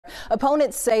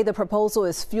Opponents say the proposal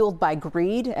is fueled by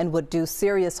greed and would do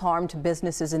serious harm to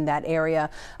businesses in that area.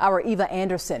 Our Eva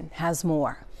Anderson has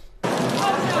more.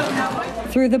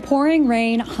 Through the pouring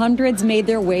rain, hundreds made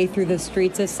their way through the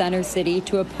streets of Center City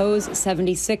to oppose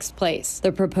 76th Place.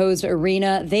 The proposed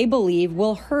arena, they believe,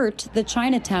 will hurt the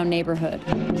Chinatown neighborhood.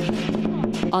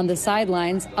 On the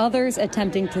sidelines, others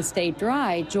attempting to stay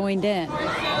dry joined in.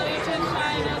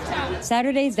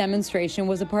 Saturday's demonstration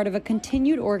was a part of a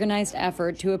continued organized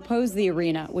effort to oppose the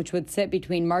arena, which would sit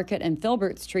between Market and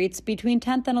Filbert streets between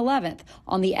 10th and 11th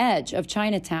on the edge of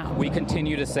Chinatown. We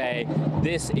continue to say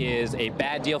this is a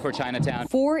bad deal for Chinatown.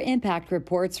 4 impact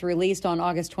reports released on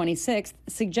August 26th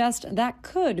suggest that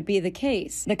could be the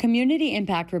case. The community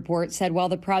impact report said while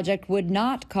the project would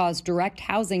not cause direct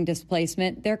housing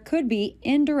displacement, there could be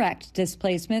indirect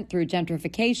displacement through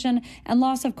gentrification and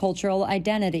loss of cultural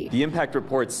identity. The impact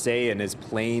reports say, in as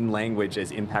plain language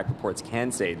as impact reports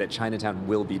can say, that Chinatown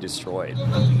will be destroyed.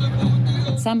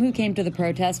 Some who came to the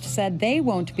protest said they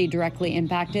won't be directly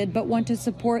impacted, but want to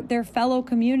support their fellow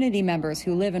community members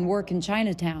who live and work in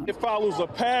Chinatown. It follows a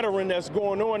pattern that's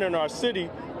going on in our city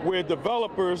where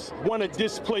developers want to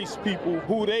displace people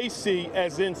who they see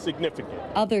as insignificant.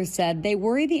 Others said they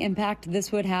worry the impact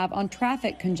this would have on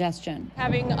traffic congestion.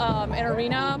 Having an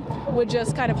arena would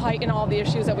just kind of heighten all the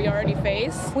issues that we already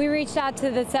face. We reached out to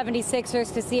the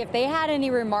 76ers to see if they had any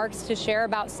remarks to share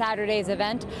about Saturday's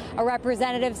event. A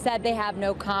representative said they have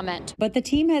no comment. But the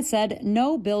team has said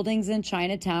no buildings in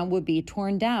Chinatown would be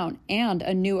torn down, and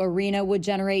a new arena would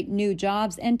generate new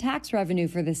jobs and tax revenue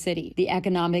for the city. The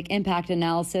economic impact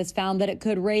analysis found that it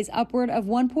could raise upward of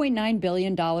 $1.9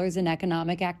 billion in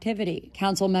economic activity.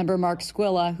 Councilmember Mark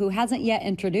Squilla, who hasn't yet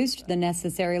introduced the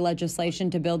necessary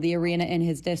legislation to build the arena in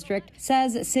his district,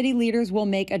 says city leaders will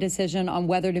make a decision on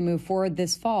whether to move forward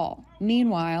this fall.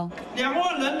 Meanwhile,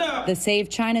 the Save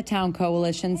Chinatown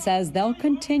Coalition says they'll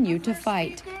continue to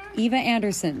fight. Eva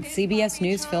Anderson, CBS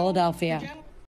News, Philadelphia.